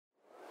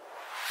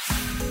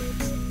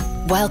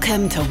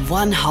Welcome to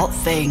One Hot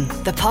Thing,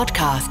 the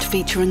podcast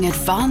featuring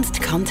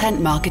advanced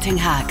content marketing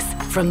hacks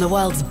from the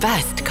world's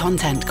best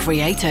content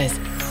creators.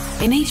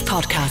 In each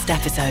podcast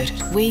episode,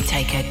 we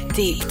take a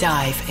deep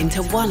dive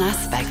into one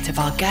aspect of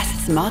our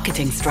guest's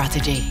marketing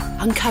strategy,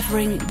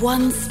 uncovering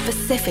one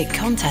specific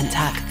content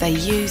hack they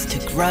use to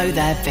grow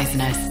their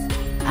business.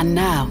 And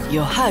now,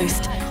 your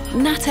host,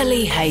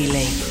 Natalie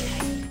Haley.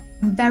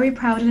 I'm very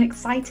proud and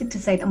excited to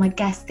say that my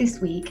guest this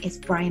week is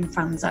Brian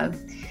Fanzo.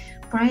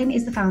 Brian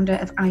is the founder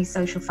of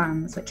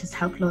iSocialFans, which has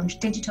helped launch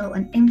digital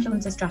and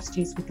influencer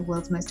strategies with the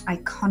world's most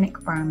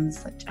iconic brands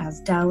such as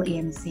Dell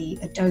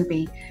EMC,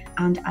 Adobe,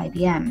 and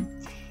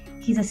IBM.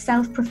 He's a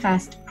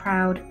self-professed,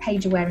 proud,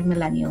 pager-wearing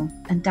millennial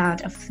and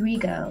dad of 3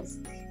 girls.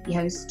 He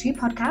hosts 2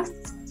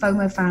 podcasts,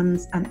 FOMO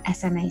Fans and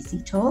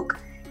SMAC Talk.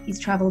 He's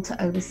travelled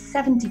to over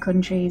 70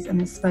 countries and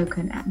has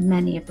spoken at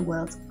many of the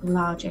world's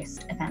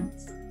largest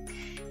events.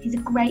 He's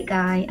a great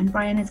guy, and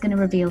Brian is going to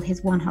reveal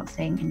his one hot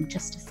thing in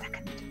just a second.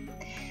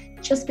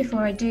 Just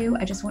before I do,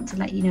 I just want to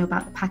let you know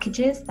about the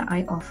packages that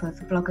I offer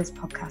for bloggers,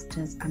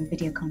 podcasters, and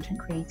video content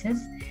creators.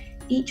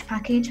 Each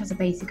package has a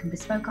basic and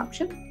bespoke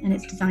option, and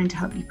it's designed to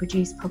help you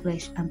produce,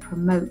 publish, and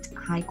promote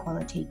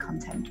high-quality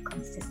content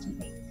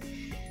consistently.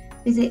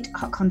 Visit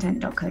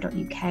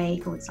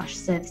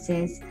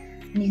hotcontent.co.uk/services,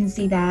 and you can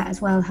see there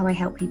as well how I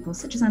help people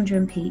such as Andrew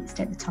and Pete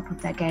stay at the top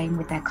of their game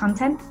with their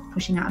content,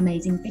 pushing out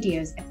amazing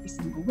videos every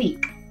single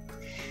week.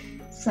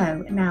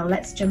 So now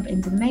let's jump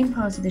into the main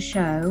part of the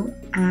show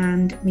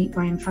and meet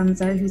Brian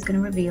Fanzo, who's going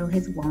to reveal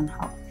his one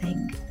hot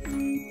thing.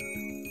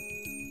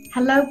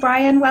 Hello,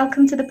 Brian.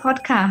 Welcome to the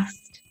podcast.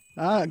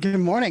 Good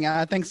morning.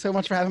 Thanks so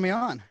much for having me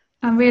on.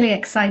 I'm really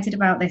excited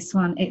about this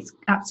one. It's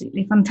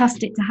absolutely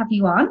fantastic to have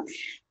you on.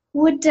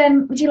 Would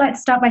you like to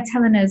start by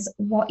telling us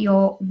what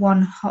your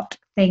one hot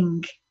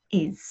thing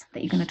is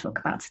that you're going to talk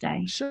about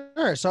today?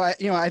 Sure. So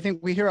I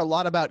think we hear a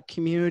lot about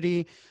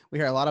community. We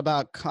hear a lot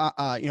about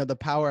the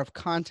power of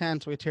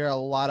content. We hear a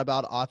lot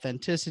about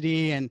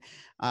authenticity and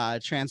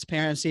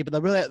transparency.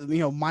 But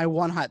my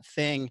one hot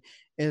thing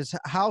is,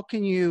 how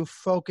can you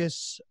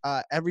focus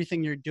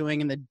everything you're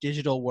doing in the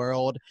digital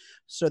world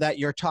so that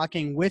you're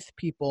talking with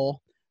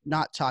people,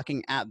 not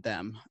talking at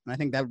them? And I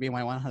think that would be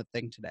my one hot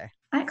thing today.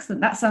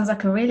 Excellent. That sounds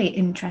like a really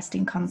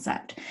interesting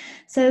concept.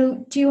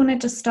 So do you want to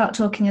just start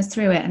talking us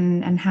through it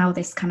and how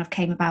this kind of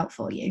came about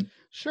for you?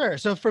 Sure.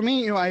 So for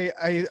me,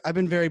 I've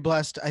been very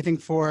blessed, I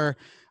think, for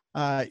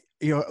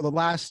the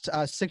last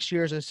 6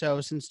 years or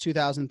so, since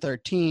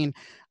 2013.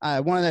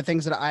 One of the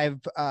things that I've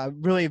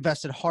really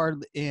invested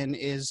hard in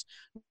is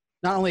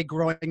not only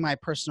growing my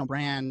personal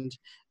brand,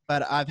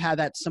 but I've had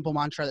that simple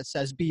mantra that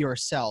says, be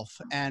yourself,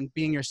 and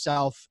being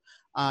yourself,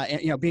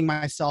 being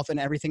myself in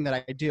everything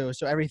that I do.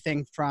 So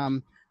everything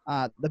from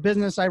the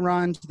business I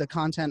run to the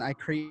content I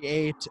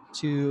create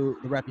to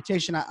the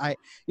reputation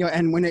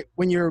and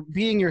when you're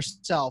being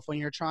yourself, when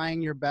you're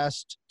trying your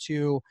best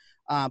to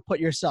put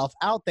yourself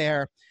out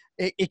there,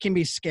 it can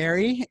be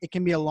scary. It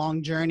can be a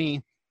long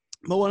journey.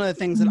 But one of the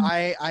things that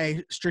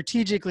I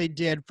strategically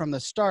did from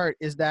the start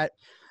is that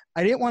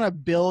I didn't want to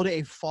build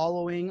a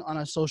following on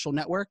a social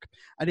network.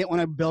 I didn't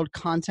want to build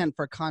content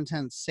for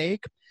content's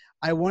sake.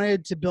 I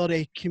wanted to build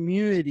a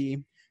community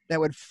that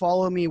would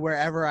follow me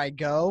wherever I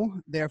go.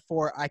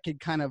 Therefore, I could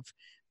kind of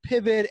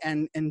pivot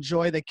and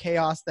enjoy the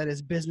chaos that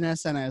is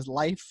business and as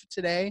life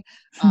today.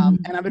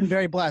 And I've been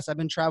very blessed. I've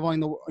been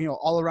traveling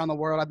all around the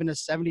world. I've been to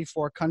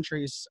 74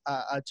 countries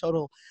in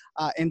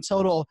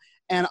total.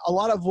 And a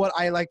lot of what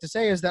I like to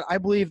say is that I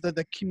believe that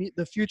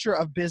the future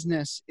of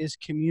business is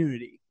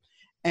community.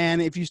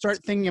 And if you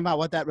start thinking about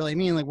what that really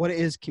means, like what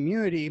is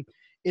community,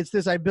 it's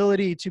this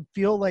ability to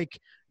feel like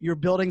you're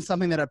building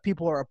something that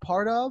people are a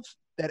part of,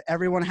 that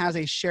everyone has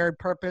a shared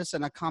purpose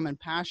and a common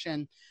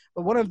passion.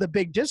 But one of the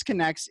big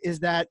disconnects is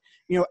that,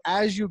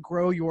 as you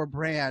grow your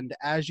brand,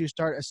 as you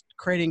start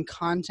creating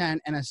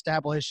content and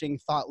establishing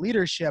thought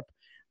leadership,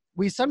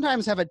 we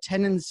sometimes have a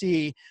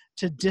tendency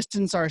to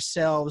distance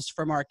ourselves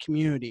from our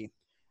community.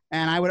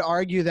 And I would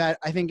argue that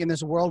I think in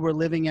this world we're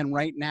living in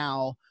right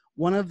now,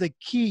 one of the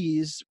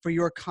keys for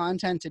your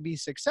content to be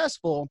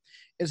successful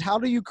is, how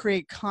do you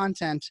create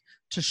content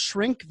to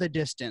shrink the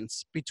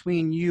distance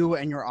between you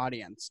and your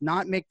audience,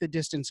 not make the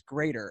distance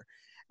greater?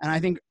 And I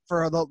think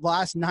for the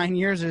last 9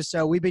 years or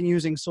so, we've been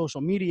using social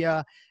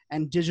media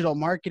and digital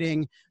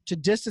marketing to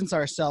distance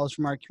ourselves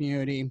from our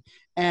community.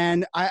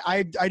 And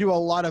I do a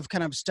lot of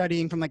kind of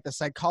studying from like the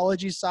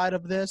psychology side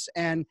of this.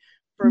 And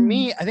for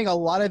me, I think a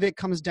lot of it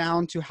comes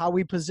down to how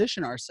we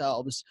position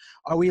ourselves.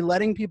 Are we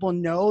letting people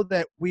know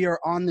that we are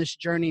on this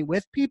journey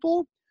with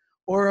people,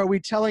 or are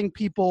we telling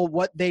people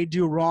what they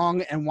do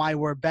wrong and why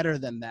we're better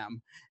than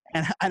them?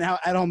 And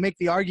I don't make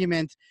the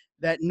argument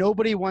that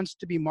nobody wants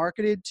to be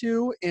marketed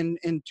to in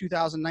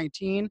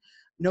 2019.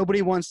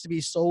 Nobody wants to be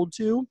sold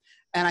to.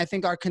 And I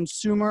think our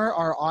consumer,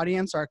 our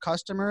audience, our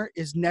customer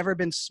has never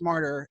been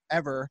smarter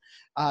ever.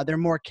 They're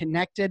more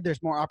connected.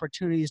 There's more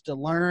opportunities to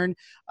learn.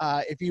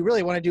 If you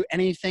really want to do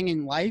anything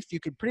in life, you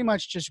could pretty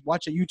much just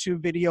watch a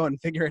YouTube video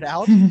and figure it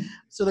out.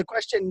 So the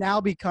question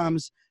now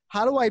becomes,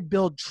 how do I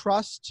build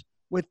trust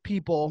with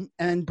people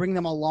and bring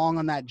them along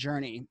on that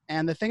journey.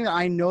 And the thing that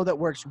I know that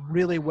works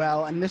really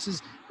well, and this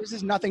is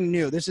nothing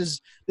new. This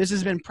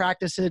has been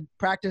practiced,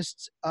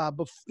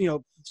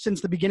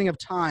 since the beginning of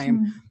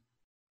time.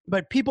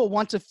 But people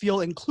want to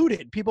feel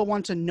included. People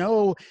want to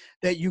know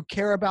that you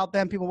care about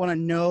them. People want to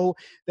know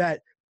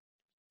that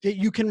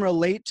you can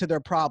relate to their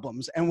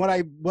problems. And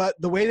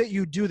the way that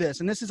you do this,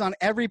 and this is on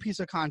every piece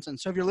of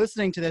content. So if you're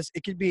listening to this,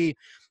 it could be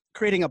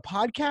creating a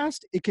podcast.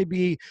 It could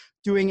be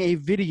doing a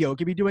video. It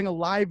could be doing a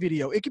live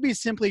video. It could be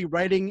simply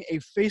writing a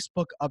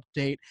Facebook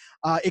update.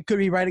 It could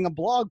be writing a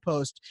blog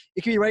post.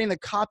 It could be writing the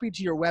copy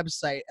to your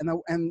website.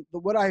 And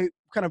what I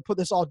kind of put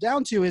this all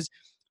down to is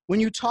when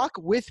you talk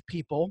with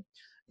people,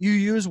 you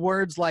use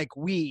words like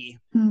we,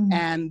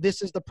 and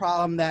this is the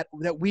problem that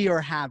we are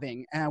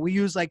having. And we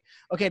use like,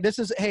 okay, this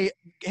is, hey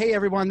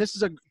everyone,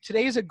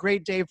 today is a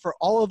great day for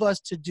all of us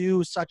to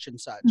do such and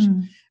such.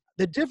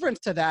 The difference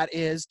to that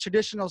is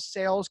traditional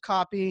sales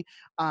copy,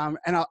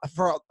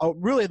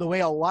 really the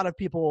way a lot of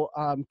people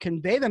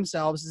convey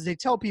themselves is they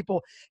tell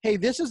people, hey,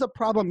 this is a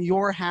problem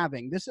you're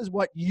having. This is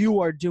what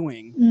you are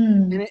doing.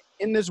 And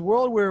in this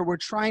world where we're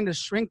trying to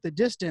shrink the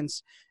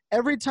distance,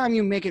 every time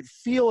you make it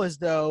feel as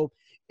though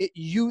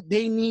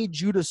they need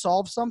you to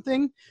solve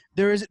something,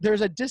 there's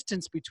a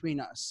distance between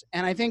us.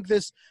 And I think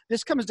this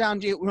comes down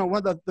to,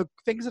 one of the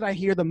things that I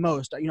hear the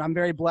most. I'm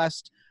very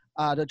blessed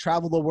to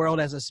travel the world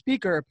as a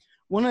speaker.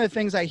 One of the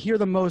things I hear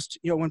the most,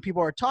 when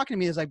people are talking to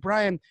me is like,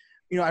 Brian,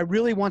 I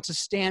really want to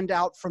stand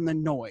out from the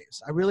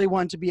noise. I really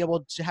want to be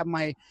able to have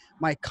my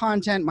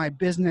content, my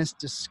business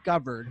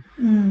discovered.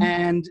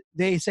 And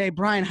they say,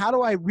 Brian, how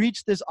do I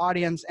reach this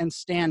audience and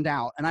stand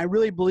out? And I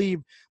really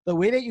believe the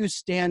way that you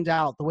stand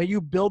out, the way you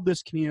build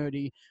this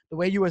community, the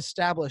way you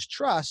establish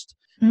trust,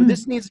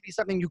 this needs to be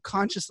something you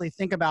consciously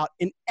think about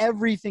in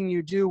everything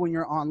you do when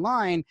you're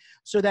online,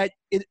 so that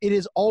it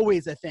is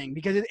always a thing.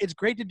 Because it's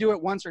great to do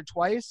it once or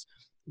twice,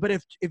 but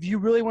if you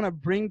really want to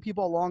bring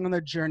people along on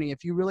their journey,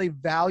 if you really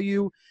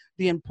value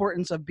the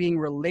importance of being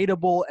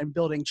relatable and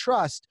building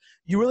trust,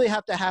 you really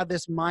have to have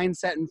this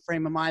mindset and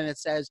frame of mind that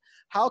says,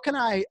 how can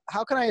I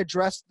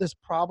address this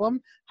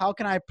problem? How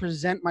can I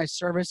present my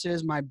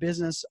services, my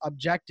business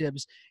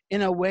objectives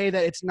in a way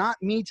that it's not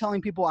me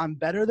telling people I'm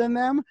better than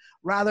them,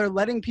 rather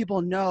letting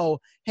people know,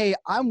 hey,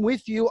 I'm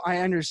with you, I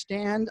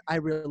understand, I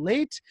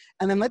relate,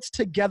 and then let's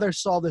together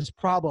solve this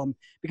problem.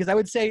 Because I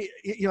would say,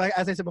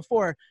 as I said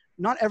before,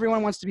 not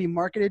everyone wants to be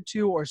marketed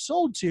to or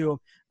sold to,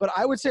 but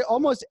I would say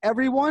almost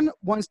everyone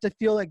wants to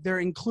feel like they're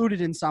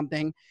included in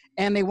something,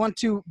 and they want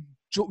to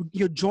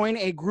join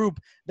a group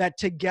that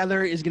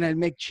together is going to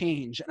make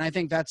change. And I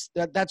think that's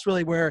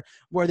really where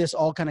this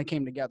all kind of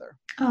came together.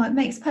 Oh, it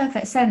makes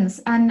perfect sense.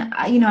 And,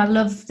 I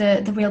love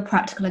the real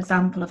practical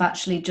example of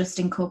actually just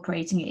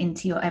incorporating it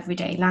into your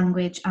everyday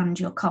language and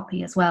your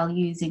copy as well,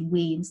 using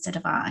we instead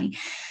of I.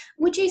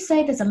 Would you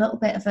say there's a little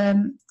bit of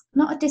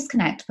not a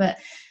disconnect, but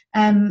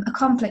a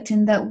conflict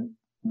in that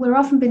we're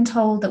often been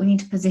told that we need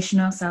to position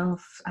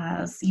ourselves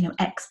as,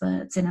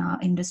 experts in our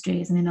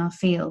industries and in our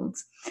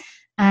fields.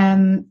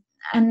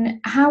 And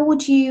how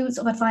would you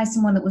sort of advise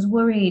someone that was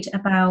worried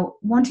about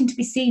wanting to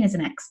be seen as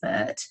an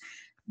expert,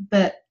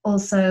 but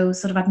also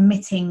sort of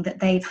admitting that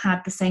they've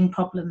had the same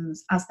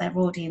problems as their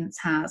audience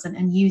has,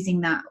 and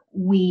using that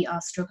we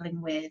are struggling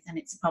with and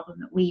it's a problem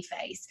that we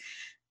face?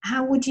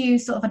 How would you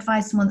sort of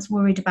advise someone that's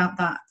worried about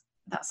that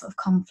sort of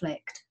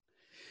conflict?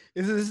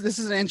 This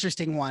is an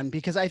interesting one,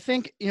 because I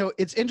think,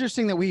 it's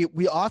interesting that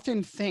we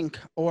often think,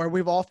 or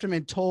we've often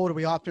been told, or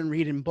we often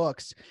read in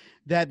books,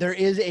 that there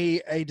is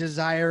a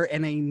desire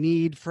and a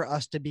need for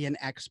us to be an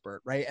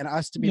expert, right? And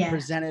us to be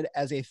presented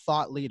as a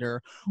thought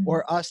leader,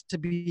 or us to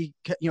be,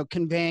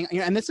 conveying,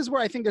 and this is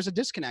where I think there's a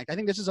disconnect. I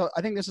think this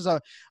is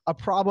a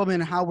problem in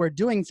how we're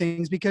doing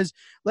things, because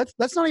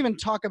let's not even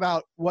talk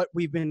about what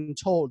we've been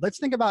told. Let's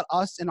think about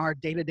us in our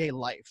day-to-day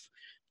life.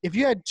 If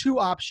you had two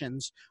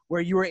options where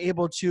you were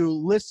able to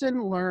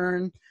listen,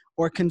 learn,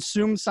 or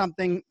consume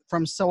something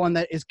from someone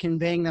that is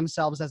conveying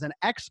themselves as an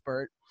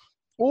expert,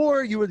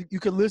 or you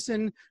could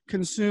listen,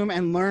 consume,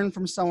 and learn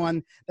from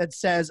someone that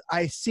says,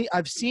 I've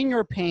seen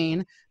your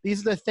pain,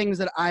 these are the things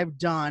that I've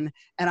done,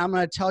 and I'm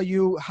going to tell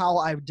you how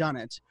I've done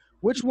it.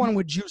 Which one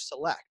would you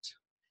select?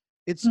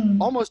 It's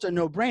almost a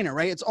no-brainer,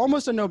 right? It's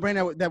almost a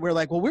no-brainer that we're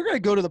like, well, we're going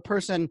to go to the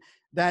person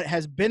that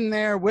has been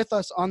there with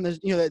us on this,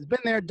 that's been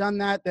there, done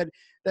that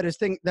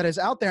is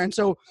out there. And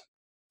so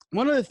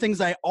one of the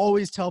things I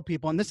always tell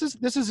people, and this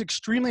is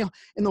extremely,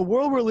 in the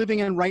world we're living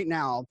in right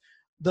now,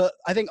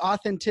 I think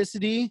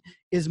authenticity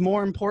is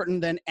more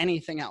important than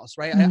anything else,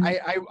 right?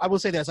 I will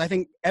say this. I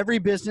think every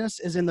business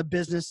is in the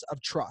business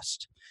of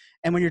trust.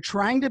 And when you're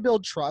trying to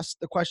build trust,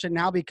 the question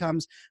now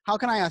becomes, how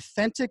can I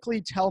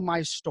authentically tell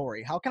my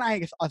story? How can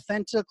I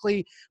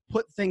authentically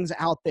put things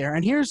out there?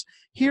 And here's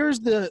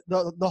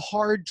the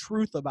hard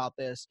truth about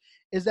this,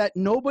 is that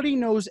nobody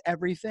knows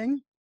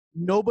everything.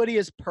 Nobody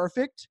is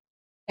perfect.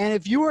 And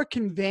if you are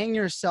conveying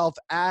yourself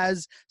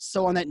as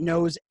someone that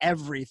knows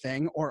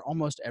everything or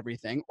almost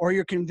everything, or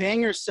you're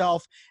conveying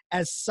yourself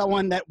as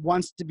someone that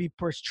wants to be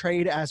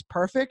portrayed as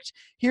perfect,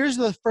 here's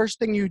the first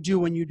thing you do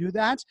when you do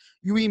that.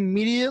 You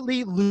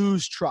immediately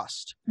lose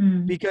trust.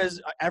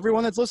 Because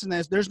everyone that's listening to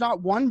this, there's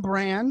not one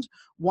brand,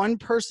 one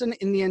person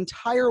in the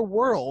entire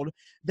world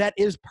that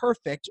is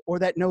perfect or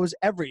that knows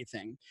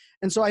everything.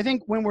 And so I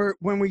think when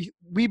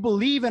we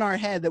believe in our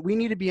head that we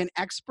need to be an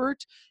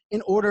expert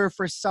in order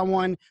for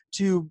someone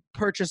to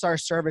purchase our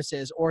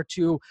services or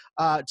to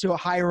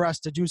hire us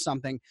to do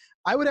something,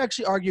 I would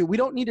actually argue we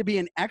don't need to be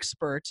an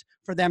expert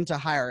for them to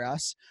hire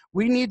us.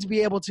 We need to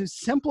be able to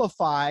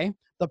simplify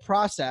the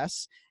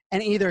process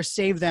and either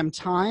save them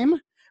time,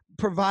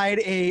 provide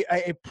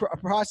a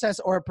process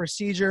or a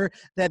procedure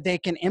that they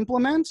can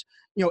implement,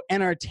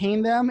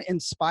 entertain them,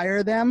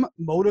 inspire them,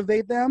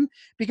 motivate them.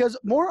 Because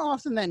more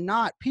often than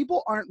not,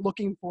 people aren't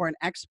looking for an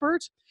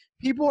expert.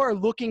 People are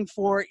looking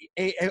for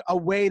a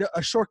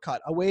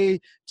shortcut, a way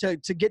to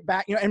get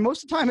back, and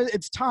most of the time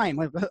it's time.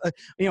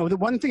 The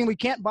one thing we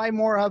can't buy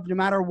more of, no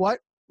matter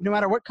what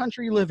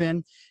country you live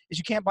in, is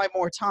you can't buy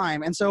more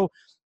time. And so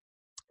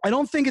I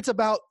don't think it's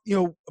about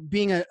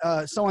being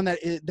someone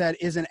that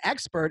is an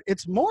expert.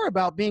 It's more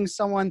about being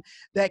someone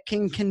that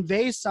can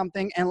convey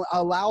something and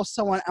allow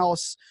someone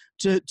else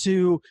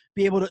to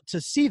be able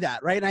to see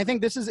that, right? And I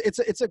think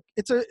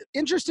it's a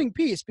interesting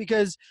piece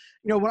because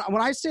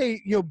when I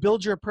say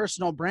build your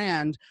personal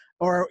brand,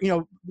 or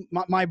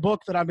my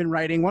book that I've been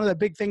writing, one of the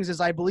big things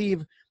is I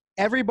believe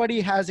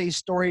everybody has a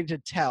story to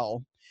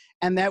tell.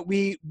 And that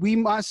we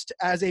must,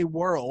 as a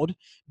world,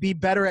 be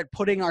better at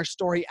putting our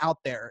story out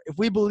there. If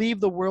we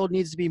believe the world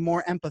needs to be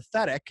more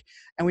empathetic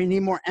and we need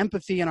more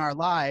empathy in our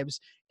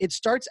lives, it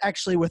starts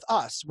actually with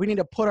us. We need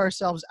to put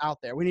ourselves out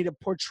there. We need to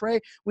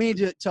portray, we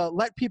need to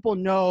let people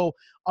know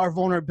our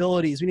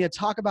vulnerabilities. We need to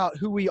talk about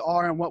who we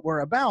are and what we're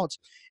about.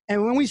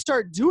 And when we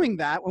start doing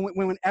that,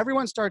 when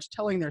everyone starts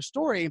telling their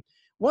story,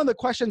 one of the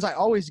questions I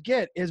always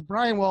get is,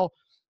 Brian, well,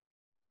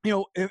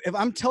 if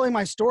I'm telling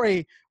my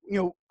story,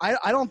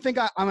 I don't think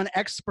I'm an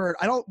expert.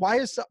 How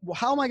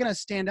am I going to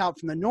stand out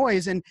from the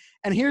noise? And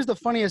here's the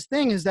funniest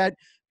thing is that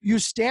you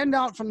stand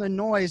out from the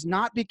noise,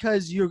 not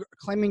because you're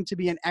claiming to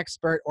be an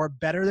expert or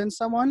better than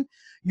someone.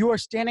 You are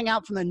standing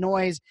out from the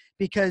noise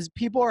because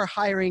people are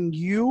hiring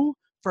you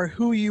for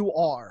who you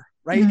are.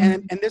 Right.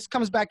 And this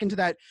comes back into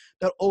that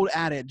old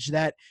adage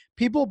that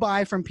people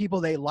buy from people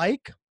they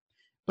like,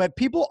 but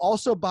people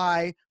also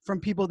buy from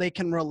people they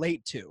can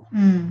relate to.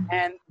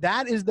 And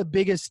that is the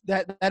biggest,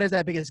 that is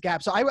that biggest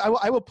gap. So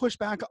I will push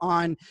back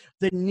on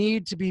the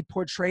need to be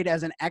portrayed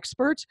as an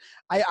expert.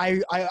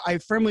 I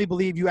firmly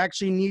believe you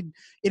actually need,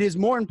 it is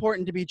more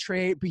important to be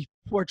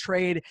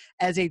portrayed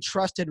as a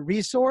trusted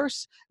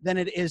resource than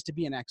it is to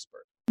be an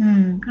expert.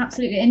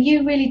 Absolutely. And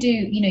you really do,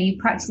 you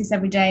practice this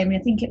every day. I mean,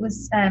 I think it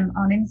was on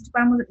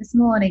Instagram, was it this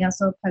morning? I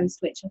saw a post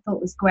which I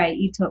thought was great.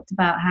 You talked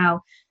about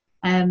how,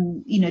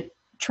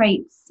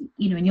 traits,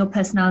 in your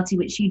personality,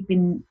 which you'd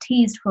been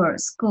teased for at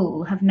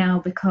school, have now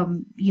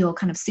become your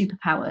kind of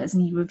superpowers,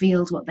 and you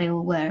revealed what they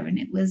all were. And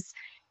it was,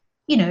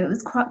 it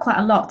was quite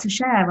a lot to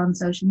share on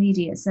social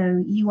media.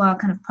 So you are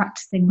kind of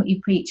practicing what you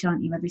preach,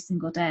 aren't you, every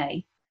single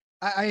day?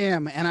 I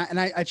am. And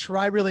I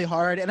try really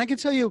hard. And I can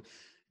tell you,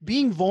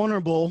 being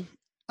vulnerable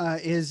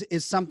is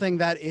something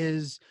that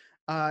is,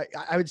 I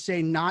would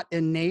say, not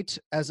innate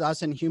as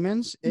us and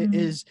humans. It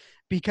is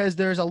because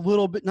there's a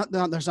little bit,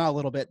 there's not a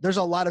little bit, there's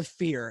a lot of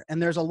fear, and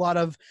there's a lot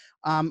of,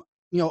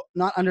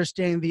 not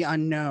understanding the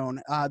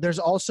unknown. There's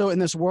also, in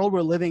this world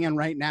we're living in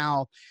right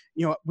now,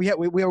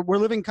 we're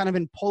living kind of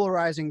in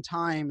polarizing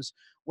times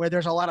where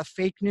there's a lot of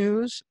fake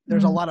news,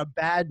 there's a lot of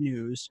bad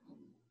news.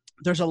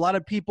 There's a lot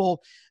of people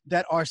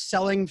that are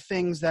selling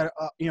things that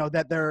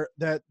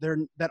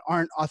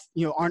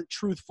aren't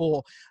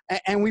truthful,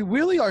 and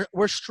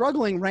we're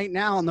struggling right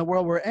now in the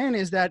world we're in.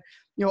 Is that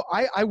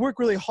I work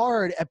really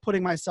hard at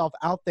putting myself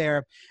out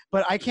there,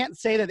 but I can't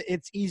say that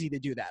it's easy to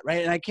do that,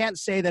 right? And I can't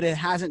say that it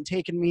hasn't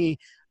taken me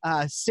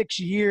 6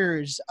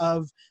 years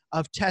of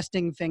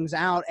testing things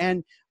out.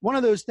 And one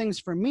of those things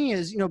for me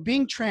is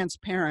being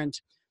transparent.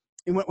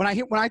 And when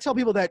I tell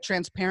people that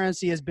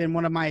transparency has been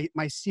one of my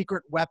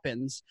secret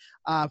weapons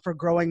for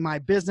growing my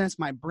business,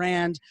 my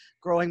brand,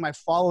 growing my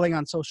following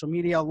on social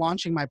media,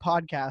 launching my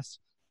podcast,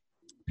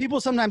 people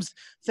sometimes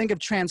think of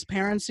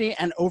transparency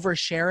and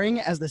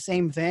oversharing as the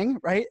same thing,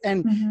 right?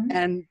 And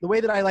the way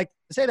that I like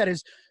to say that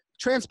is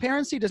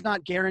transparency does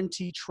not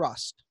guarantee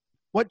trust.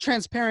 What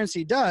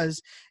transparency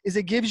does is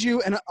it gives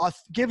you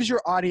gives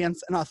your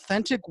audience an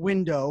authentic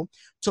window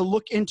to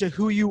look into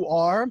who you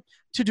are,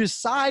 to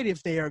decide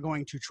if they are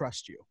going to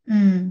trust you.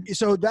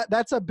 So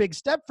that's a big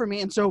step for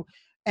me.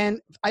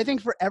 And I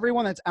think for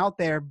everyone that's out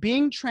there,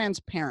 being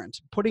transparent,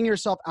 putting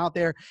yourself out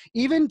there,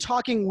 even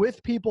talking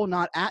with people,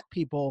 not at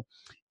people,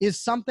 is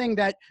something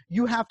that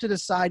you have to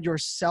decide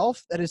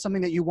yourself. That is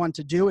something that you want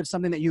to do. It's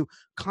something that you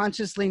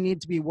consciously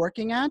need to be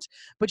working at,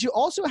 but you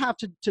also have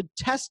to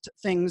test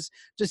things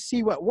to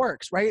see what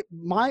works, right?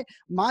 My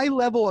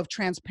level of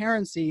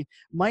transparency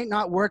might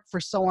not work for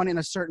someone in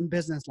a certain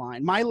business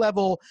line. My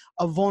level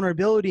of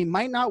vulnerability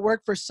might not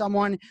work for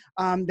someone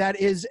that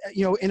is,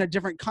 in a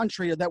different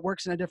country or that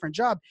works in a different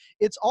job.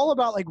 It's all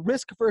about like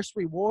risk versus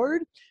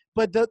reward.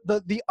 But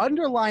the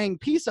underlying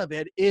piece of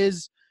it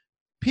is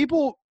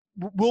people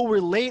will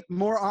relate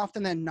more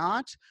often than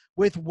not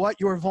with what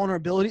your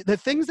vulnerability, the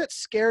things that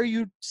scare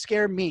you,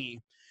 scare me.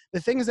 The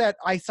things that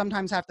I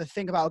sometimes have to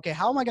think about, okay,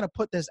 how am I going to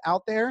put this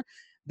out there?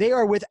 They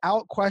are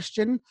without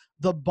question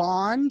the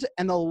bond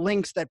and the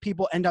links that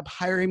people end up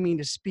hiring me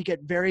to speak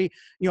at very,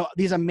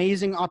 these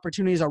amazing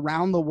opportunities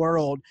around the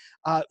world.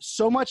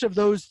 So much of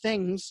those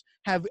things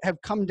have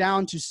come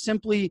down to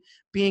simply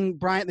being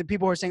Brian, that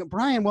people are saying,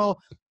 Brian,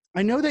 well,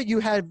 I know that you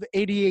have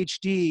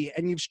ADHD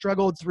and you've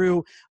struggled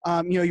through,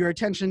 your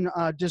attention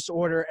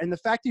disorder. And the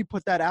fact that you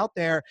put that out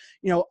there,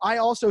 I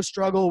also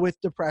struggle with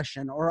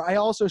depression, or I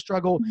also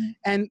struggle. Mm-hmm.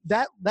 And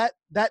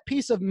that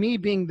piece of me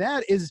being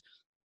that is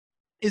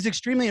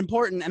extremely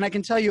important. And I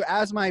can tell you,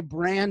 as my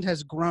brand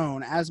has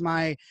grown, as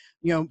my,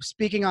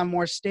 speaking on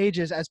more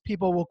stages, as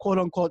people will quote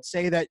unquote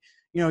say that,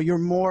 you're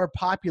more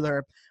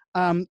popular.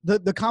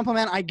 The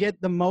compliment I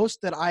get the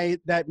most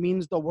that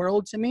means the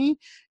world to me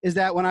is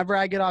that whenever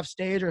I get off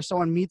stage or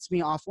someone meets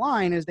me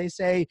offline, is they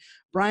say,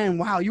 Brian,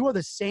 wow, you are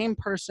the same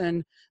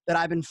person that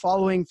I've been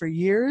following for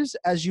years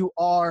as you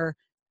are,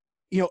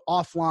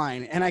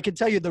 offline. And I can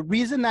tell you the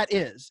reason that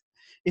is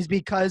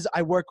because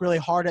I work really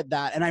hard at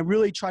that. And I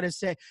really try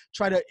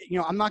to,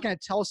 I'm not going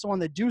to tell someone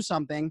to do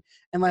something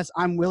unless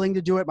I'm willing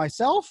to do it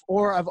myself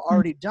or I've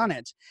already done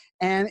it.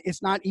 And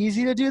it's not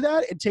easy to do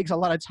that. It takes a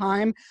lot of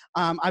time.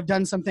 I've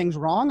done some things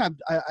wrong.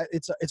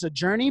 It's a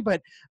journey,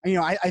 but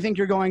I think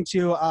you're going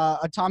to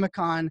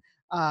Atomicon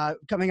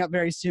coming up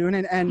very soon,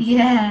 and Andrew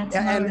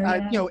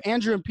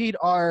and Pete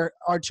are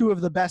two of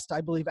the best,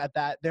 I believe, at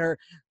that.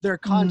 Their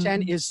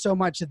content is so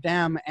much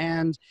them,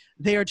 and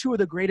they are two of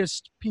the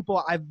greatest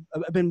people I've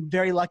been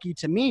very lucky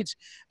to meet.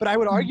 But I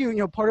would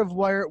argue, part of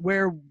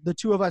where the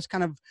two of us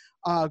kind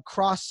of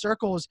cross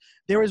circles,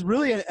 there was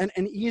really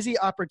an easy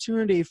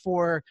opportunity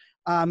for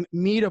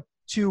me to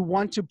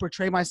want to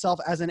portray myself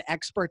as an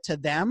expert to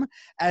them,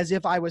 as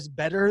if I was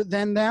better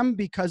than them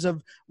because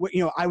of what,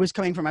 I was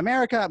coming from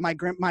America.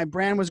 My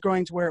brand was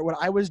growing to what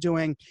I was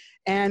doing.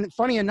 And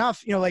funny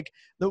enough,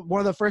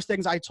 one of the first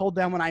things I told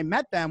them when I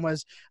met them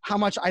was how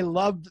much I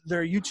loved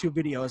their YouTube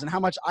videos and how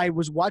much I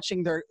was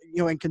watching their,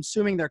 and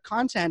consuming their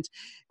content.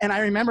 And I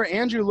remember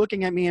Andrew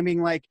looking at me and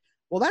being like,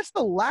 well, that's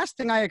the last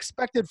thing I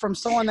expected from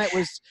someone that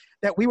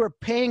we were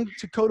paying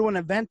to go to an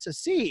event to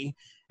see.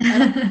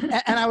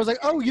 And I was like,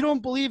 oh, you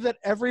don't believe that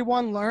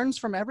everyone learns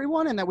from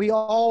everyone and that we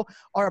all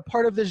are a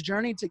part of this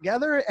journey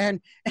together?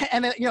 And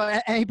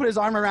he put his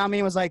arm around me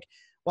and was like,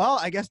 well,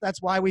 I guess that's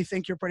why we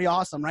think you're pretty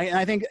awesome, right? And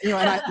I think,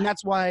 and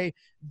that's why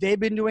they've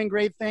been doing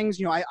great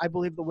things. I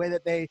believe the way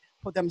that they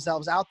put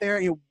themselves out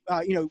there.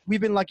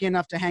 We've been lucky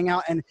enough to hang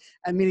out and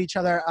meet each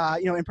other,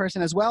 in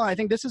person as well. And I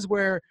think this is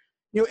where,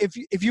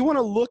 if you want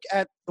to look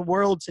at the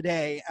world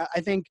today, I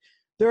think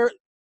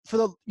for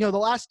the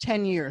last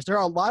 10 years, there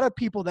are a lot of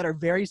people that are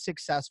very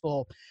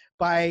successful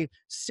by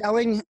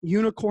selling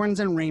unicorns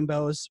and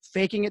rainbows,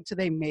 faking it till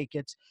they make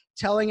it,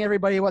 telling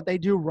everybody what they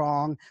do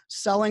wrong,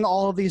 selling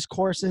all of these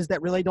courses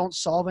that really don't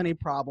solve any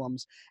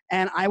problems.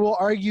 And I will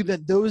argue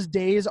that those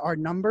days are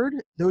numbered.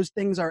 Those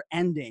things are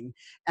ending.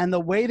 And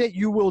the way that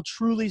you will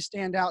truly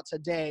stand out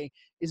today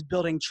is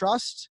building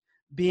trust,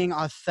 being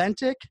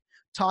authentic,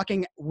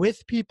 talking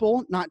with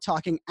people, not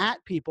talking at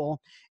people,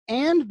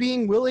 and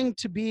being willing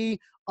to be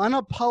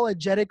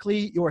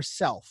unapologetically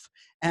yourself.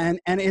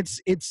 And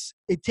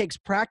it takes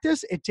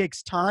practice. It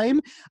takes time.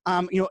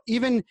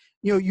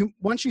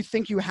 Once you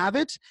think you have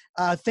it,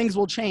 things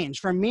will change.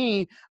 For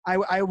me,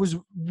 I was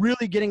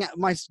really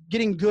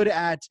getting good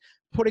at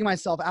putting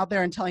myself out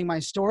there and telling my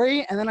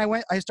story. And then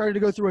I started to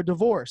go through a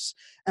divorce.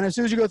 And as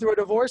soon as you go through a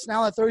divorce,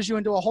 now that throws you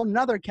into a whole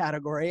nother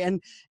category. And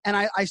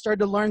I started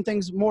to learn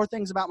more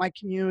things about my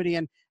community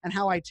and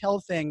how I tell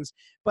things.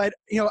 But,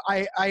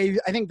 I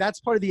think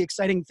that's part of the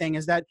exciting thing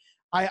is that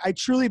I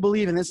truly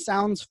believe, and this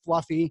sounds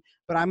fluffy,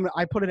 but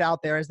I put it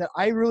out there, is that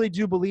I really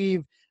do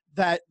believe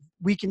that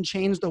we can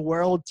change the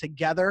world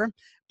together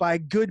by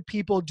good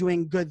people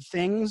doing good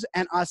things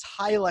and us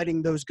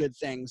highlighting those good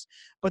things.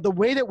 But the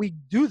way that we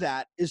do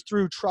that is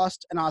through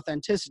trust and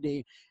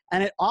authenticity.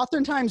 And it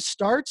oftentimes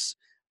starts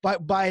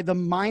by the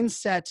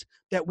mindset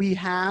that we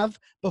have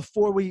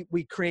before we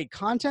create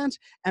content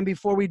and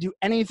before we do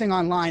anything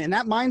online. And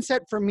that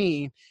mindset for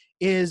me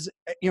is,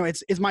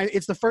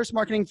 it's the first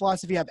marketing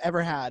philosophy I've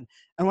ever had.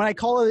 And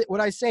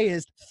what I say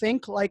is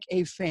think like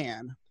a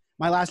fan.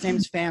 My last name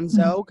is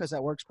Fanzo because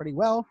that works pretty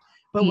well.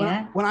 But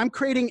when I'm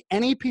creating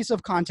any piece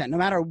of content, no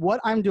matter what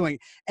I'm doing,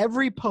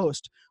 every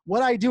post,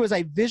 what I do is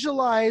I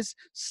visualize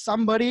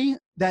somebody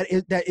that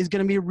is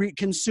going to be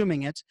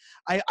consuming it.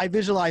 I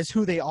visualize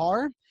who they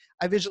are.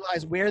 I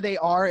visualize where they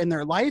are in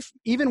their life,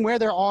 even where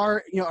they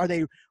are, are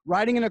they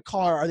riding in a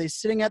car? Are they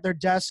sitting at their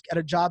desk at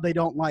a job they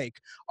don't like?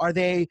 Are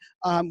they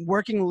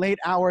working late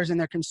hours and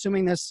they're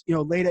consuming this,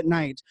 late at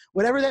night?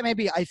 Whatever that may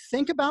be, I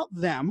think about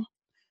them.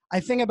 I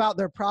think about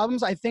their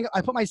problems. I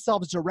put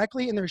myself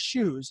directly in their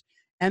shoes.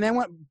 And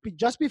then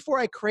just before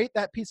I create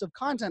that piece of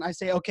content, I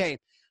say, okay,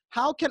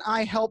 how can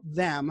I help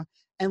them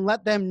and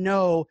let them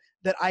know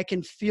that I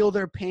can feel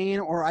their pain,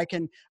 or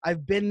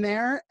I've been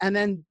there. And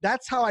then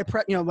that's how I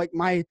prep, like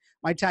my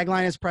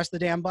tagline is press the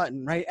damn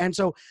button, right? And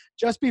so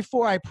just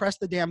before I press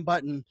the damn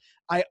button,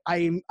 I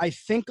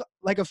think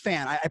like a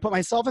fan. I put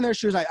myself in their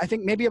shoes. I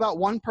think maybe about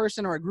one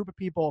person or a group of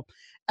people.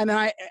 And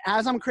then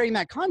as I'm creating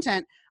that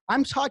content,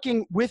 I'm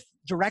talking with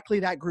directly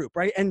that group,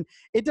 right? And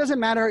it doesn't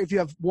matter if you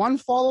have one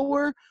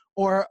follower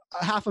or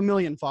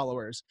 500,000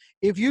 followers.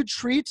 If you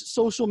treat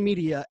social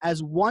media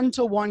as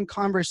one-to-one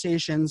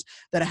conversations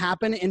that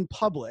happen in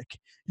public,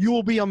 you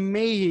will be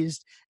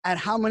amazed at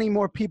how many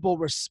more people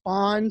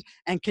respond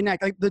and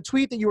connect. Like the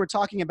tweet that you were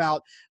talking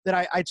about,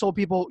 that I told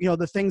people,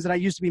 the things that I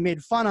used to be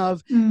made fun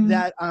of,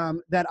 that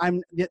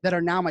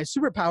are now my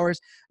superpowers.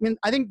 I mean,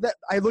 I think that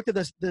I looked at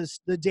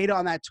the data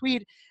on that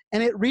tweet,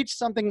 and it reached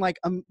something like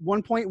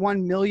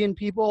 1.1 million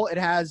people. It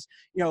has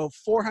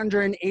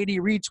 480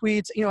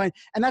 retweets.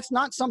 And that's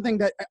not something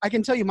that I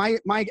can tell you.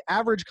 My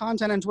average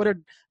content on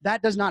Twitter,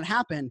 that does not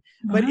happen.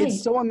 But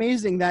it's so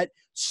amazing that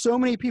so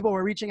many people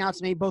were reaching out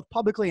to me, both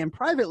publicly and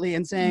privately,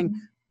 and saying,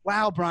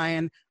 wow,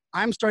 Brian,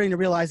 I'm starting to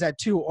realize that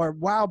too. Or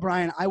wow,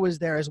 Brian, I was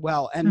there as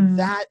well. And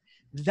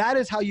that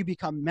is how you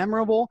become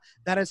memorable.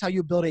 That is how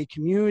you build a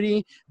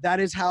community. That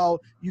is how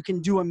you can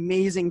do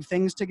amazing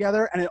things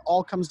together. And it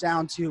all comes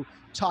down to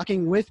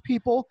talking with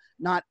people,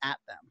 not at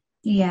them.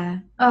 Yeah.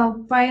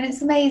 Oh, Brian,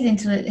 it's amazing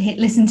to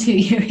listen to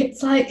you.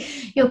 It's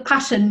like your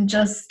passion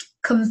just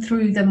comes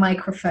through the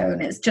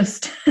microphone. It's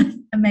just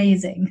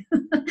amazing.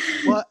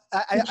 Well,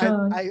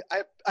 I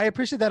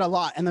appreciate that a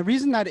lot. And the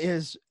reason that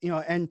is,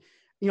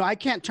 I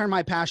can't turn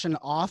my passion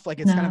off. Like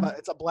it's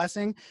it's a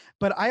blessing,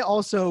 but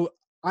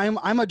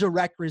I'm a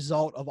direct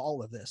result of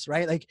all of this,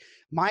 right? Like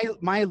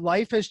my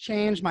life has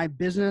changed. My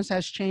business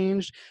has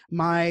changed.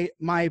 My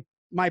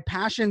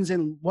passions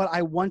and what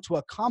I want to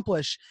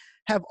accomplish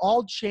have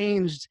all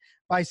changed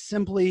by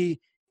simply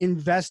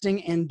investing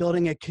in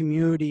building a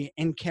community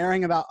and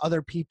caring about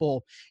other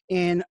people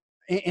and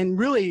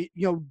really,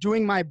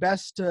 doing my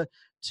best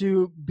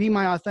to be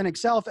my authentic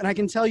self. And I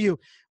can tell you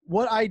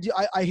what I do.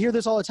 I hear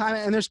this all the time,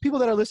 and there's people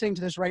that are listening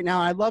to this right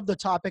now. I love the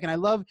topic, and I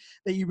love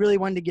that you really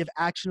wanted to give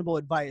actionable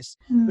advice.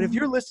 But if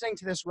you're listening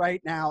to this right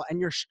now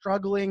and you're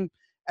struggling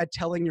at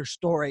telling your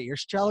story, you're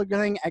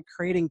struggling at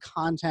creating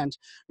content,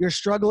 you're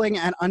struggling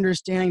at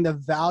understanding the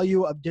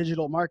value of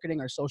digital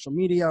marketing or social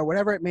media or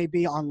whatever it may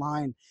be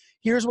online,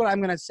 here's what I'm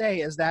going to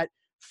say is that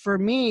for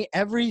me,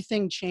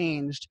 everything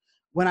changed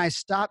when I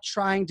stopped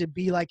trying to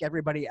be like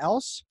everybody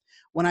else,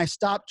 when I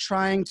stopped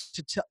trying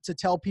to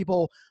tell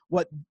people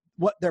what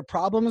their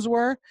problems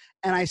were,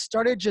 and I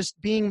started just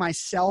being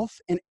myself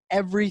in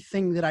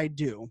everything that I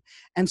do.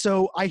 And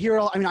so I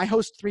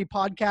host 3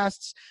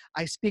 podcasts.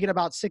 I speak at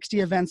about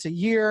 60 events a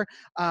year.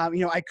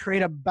 I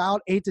create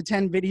about 8 to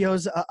 10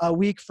 videos a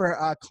week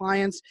for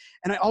clients.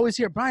 And I always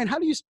hear, Brian, how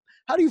do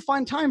you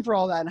find time for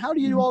all that? And how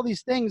do you do all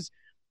these things?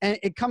 And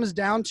it comes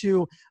down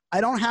to, I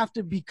don't have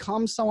to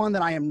become someone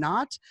that I am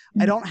not.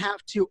 I don't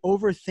have to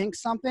overthink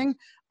something.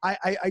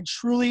 I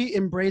truly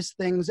embrace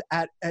things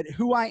at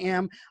who I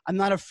am. I'm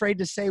not afraid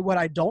to say what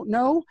I don't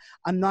know.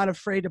 I'm not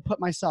afraid to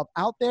put myself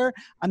out there.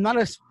 I'm not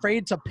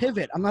afraid to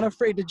pivot. I'm not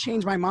afraid to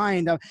change my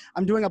mind.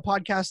 I'm doing a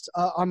podcast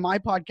on my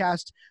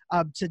podcast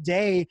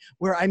today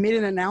where I made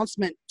an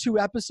announcement 2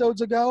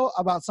 episodes ago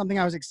about something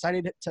I was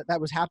excited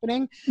that was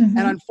happening. And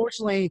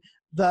unfortunately,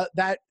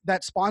 that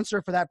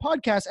sponsor for that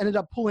podcast ended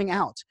up pulling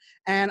out.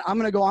 And I'm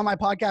going to go on my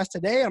podcast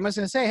today, and I'm just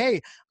going to say, hey,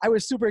 I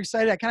was super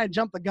excited. I kind of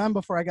jumped the gun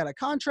before I got a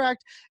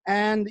contract,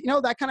 and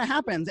that kind of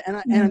happens.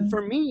 And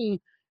for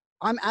me,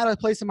 I'm at a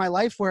place in my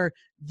life where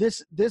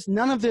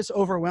none of this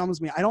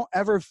overwhelms me. I don't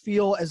ever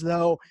feel as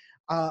though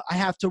I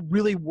have to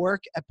really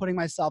work at putting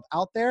myself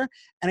out there.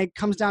 And it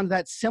comes down to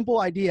that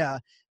simple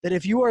idea that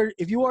if you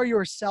are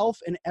yourself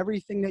in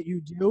everything that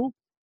you do,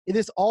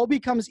 this all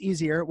becomes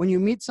easier. When you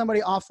meet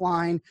somebody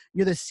offline,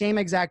 you're the same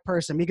exact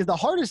person. Because the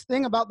hardest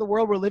thing about the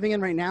world we're living in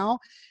right now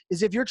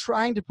is if you're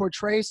trying to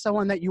portray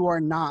someone that you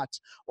are not,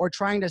 or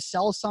trying to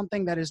sell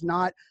something that is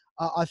not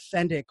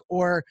authentic,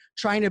 or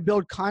trying to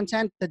build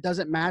content that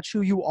doesn't match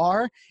who you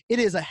are, it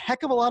is a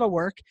heck of a lot of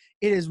work.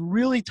 It is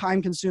really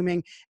time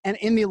consuming. And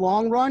in the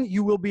long run,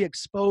 you will be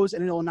exposed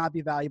and it will not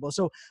be valuable.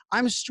 So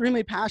I'm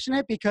extremely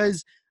passionate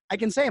because I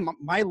can say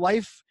my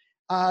life,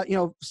 I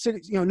know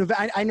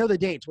the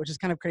date, which is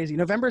kind of crazy.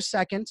 November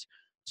 2nd,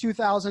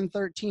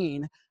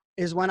 2013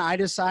 is when I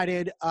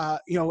decided, I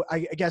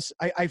guess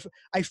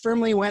I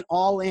firmly went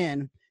all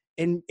in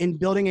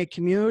building a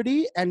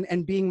community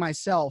and being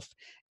myself.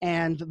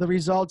 And the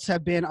results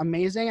have been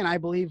amazing. And I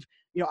believe,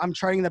 I'm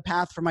charting the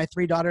path for my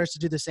 3 daughters to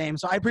do the same.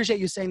 So I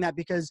appreciate you saying that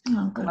because,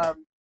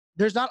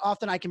 there's not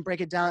often I can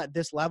break it down at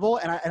this level.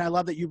 And I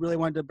love that you really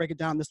wanted to break it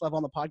down this level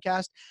on the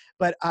podcast.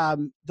 But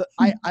I'm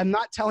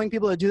not telling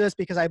people to do this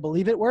because I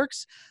believe it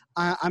works.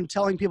 I'm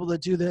telling people to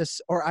do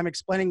this, or I'm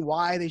explaining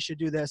why they should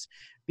do this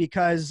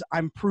because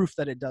I'm proof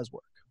that it does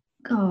work.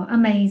 Oh,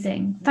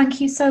 amazing.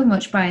 Thank you so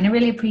much, Brian. I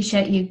really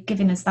appreciate you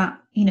giving us that,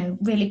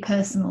 really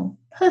personal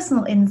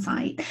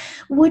insight.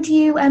 Would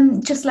you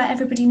just let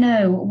everybody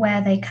know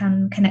where they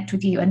can connect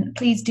with you? And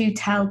please do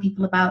tell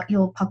people about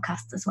your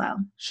podcast as well.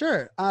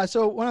 Sure.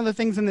 So one of the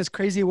things in this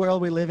crazy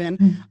world we live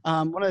in,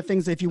 one of the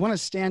things, if you want to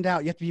stand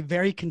out, you have to be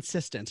very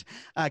consistent.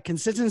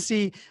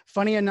 Consistency,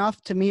 funny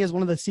enough, to me is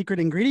one of the secret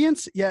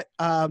ingredients, yet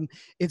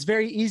it's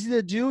very easy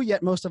to do,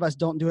 yet most of us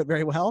don't do it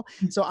very well.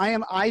 So I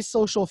am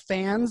iSocial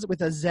Fans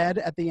with a Z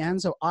at the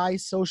end. So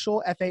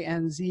iSocial,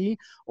 F-A-N-Z,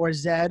 or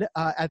Z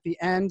at the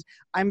end.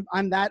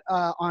 I'm that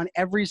on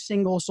every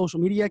single social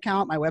media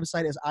account. My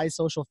website is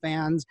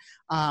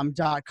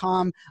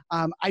isocialfans.com.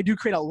 I do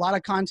create a lot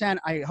of content.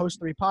 I host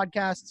 3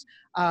 podcasts.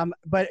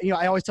 But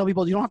I always tell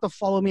people you don't have to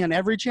follow me on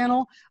every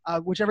channel.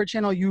 Whichever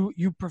channel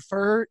you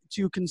prefer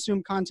to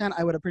consume content,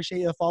 I would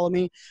appreciate you to follow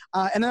me.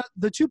 And then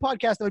the 2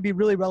 podcasts that would be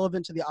really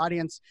relevant to the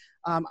audience.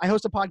 I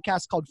host a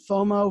podcast called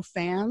FOMO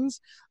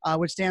Fans,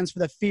 which stands for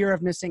the fear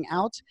of missing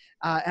out.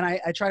 And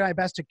I try my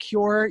best to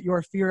cure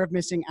your fear of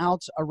missing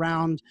out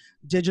around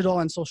digital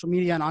and social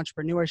media and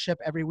entrepreneurship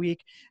every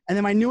week. And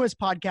then my newest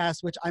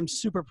podcast, which I'm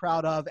super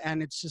proud of,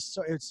 and it's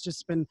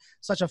just been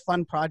such a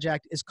fun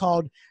project, is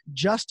called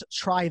Just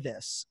Try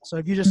This. So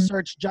if you just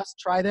search Just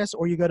Try This,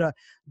 or you go to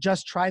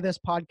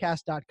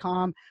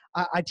justtrythispodcast.com,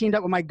 I teamed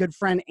up with my good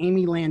friend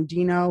Amy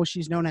Landino.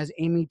 She's known as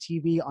Amy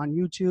TV on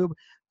YouTube.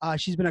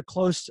 She's been a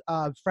close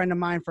friend of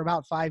mine for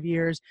about 5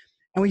 years.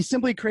 And we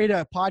simply created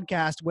a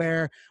podcast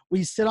where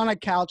we sit on a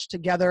couch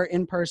together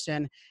in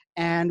person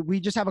and we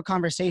just have a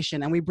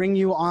conversation, and we bring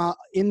you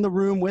in the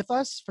room with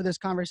us for this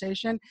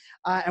conversation.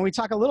 And we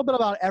talk a little bit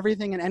about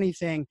everything and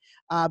anything,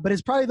 but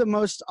it's probably the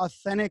most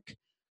authentic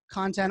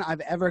content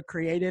I've ever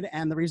created,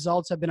 and the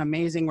results have been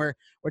amazing. We're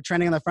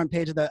trending on the front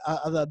page of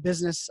the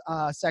business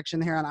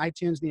section here on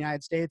iTunes in the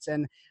United States.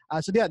 And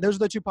so yeah, those are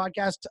the 2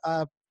 podcasts,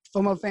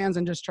 FOMO Fans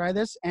and Just Try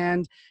This.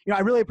 And I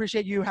really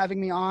appreciate you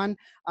having me on.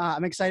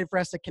 I'm excited for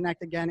us to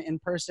connect again in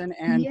person.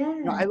 And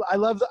I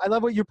love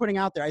what you're putting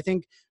out there. I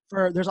think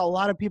there's a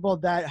lot of people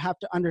that have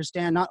to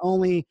understand not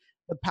only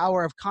the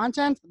power of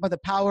content, but the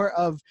power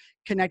of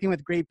connecting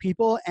with great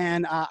people.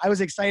 And I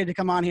was excited to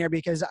come on here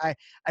because I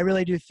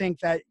really do think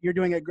that you're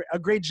doing a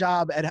great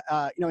job at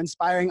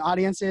inspiring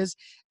audiences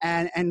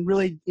and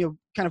really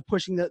kind of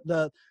pushing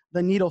the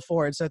needle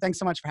forward. So thanks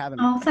so much for having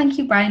me. Oh, thank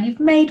you, Brian.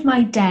 You've made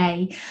my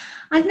day.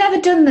 I've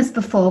never done this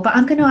before, but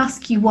I'm going to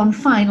ask you one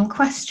final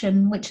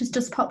question, which has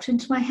just popped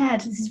into my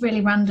head. This is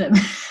really random.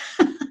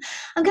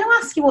 I'm going to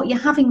ask you what you're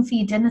having for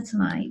your dinner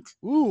tonight.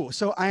 Ooh,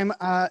 so I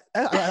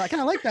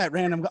kind of like that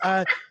random.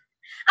 I'm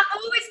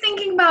always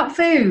thinking about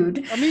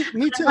food.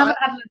 Me too. I haven't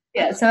had lunch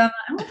yet, so I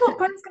wonder what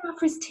Brian's going to have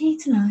for his tea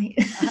tonight.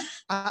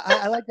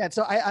 I like that.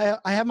 So I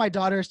have my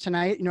daughters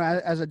tonight.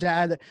 As a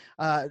dad,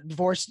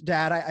 divorced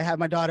dad, I have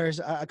my daughters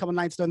a couple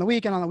nights during the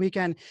week and on the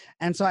weekend,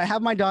 and so I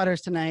have my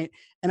daughters tonight.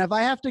 And if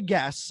I have to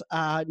guess,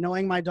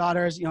 knowing my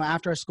daughters,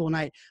 after a school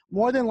night,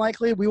 more than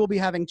likely we will be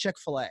having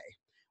Chick-fil-A.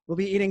 We'll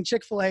be eating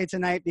Chick-fil-A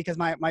tonight because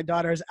my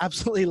daughters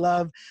absolutely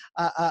love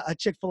a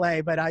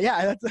Chick-fil-A. But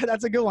yeah,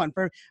 that's a good one.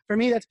 For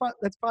me, that's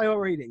probably what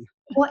we're eating.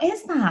 What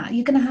is that?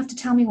 You're going to have to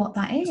tell me what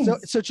that is.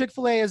 So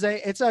Chick-fil-A is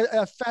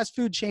a fast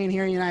food chain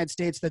here in the United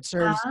States that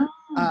serves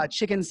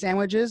chicken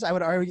sandwiches. I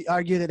would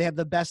argue that they have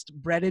the best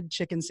breaded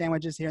chicken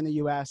sandwiches here in the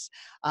U.S.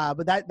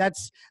 But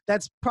that's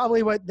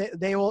probably what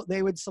they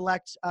would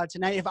select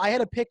tonight. If I had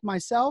to pick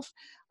myself,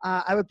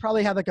 I would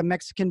probably have like a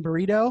Mexican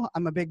burrito.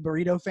 I'm a big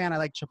burrito fan. I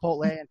like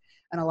Chipotle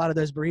and a lot of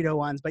those burrito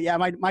ones. But yeah,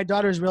 my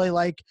daughters really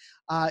like,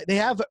 they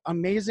have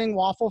amazing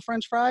waffle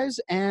French fries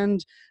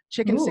and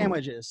chicken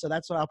sandwiches. So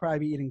that's what I'll probably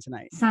be eating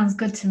tonight. Sounds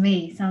good to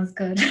me. Sounds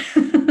good.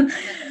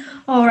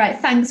 All right.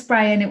 Thanks,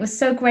 Brian. It was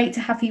so great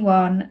to have you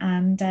on,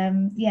 and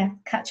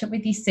catch up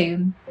with you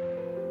soon.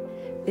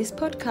 This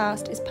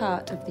podcast is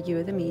part of the You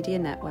Are the Media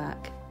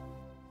Network.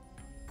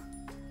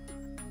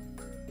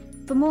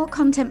 For more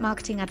content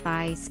marketing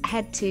advice,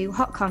 head to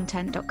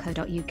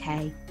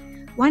hotcontent.co.uk.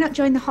 Why not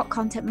join the Hot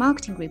Content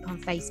Marketing Group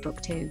on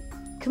Facebook too?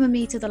 Come and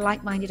meet other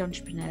like-minded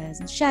entrepreneurs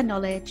and share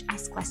knowledge,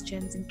 ask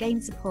questions, and gain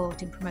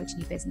support in promoting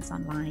your business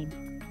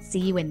online. See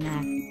you in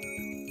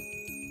there.